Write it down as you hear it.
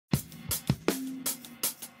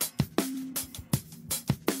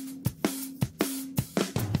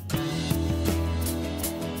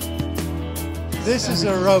This is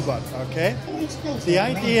a robot, okay? The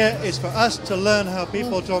idea is for us to learn how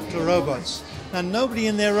people talk to robots. Now, nobody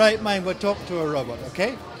in their right mind would talk to a robot,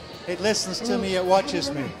 okay? It listens to me, it watches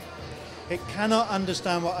me. It cannot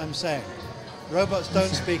understand what I'm saying. Robots don't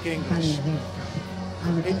speak English.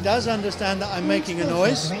 It does understand that I'm making a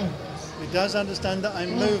noise. It does understand that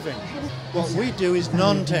I'm moving. What we do is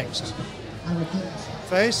non-text.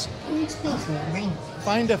 Face.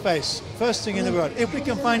 Find a face. First thing in the world. If we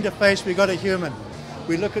can find a face, we got a human.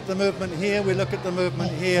 We look at the movement here, we look at the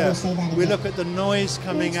movement here. We look at the noise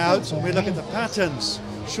coming out, we look at the patterns.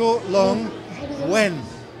 Short, long, when.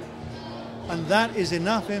 And that is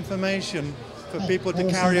enough information for people to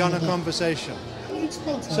carry on a conversation.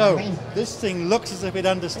 So, this thing looks as if it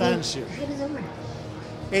understands you.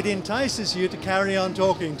 It entices you to carry on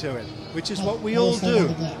talking to it, which is what we all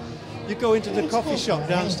do. You go into the coffee shop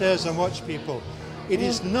downstairs and watch people. It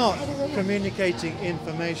is not communicating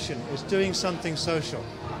information, it's doing something social.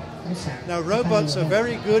 Now, robots are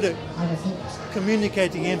very good at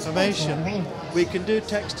communicating information. We can do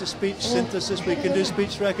text-to-speech synthesis, we can do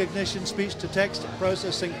speech recognition, speech-to-text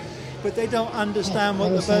processing, but they don't understand what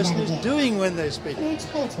the person is doing when they speak.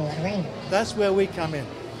 That's where we come in.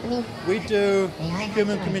 We do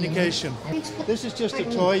human communication. This is just a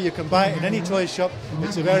toy. You can buy it in any toy shop.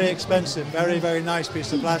 It's a very expensive, very, very nice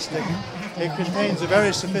piece of plastic. It contains a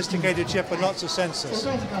very sophisticated chip and lots of sensors.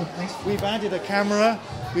 We've added a camera,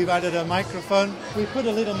 we've added a microphone, we put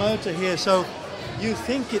a little motor here so you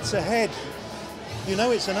think it's a head. You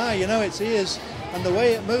know it's an eye, you know it's ears, and the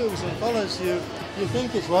way it moves and follows you, you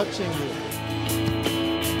think it's watching you.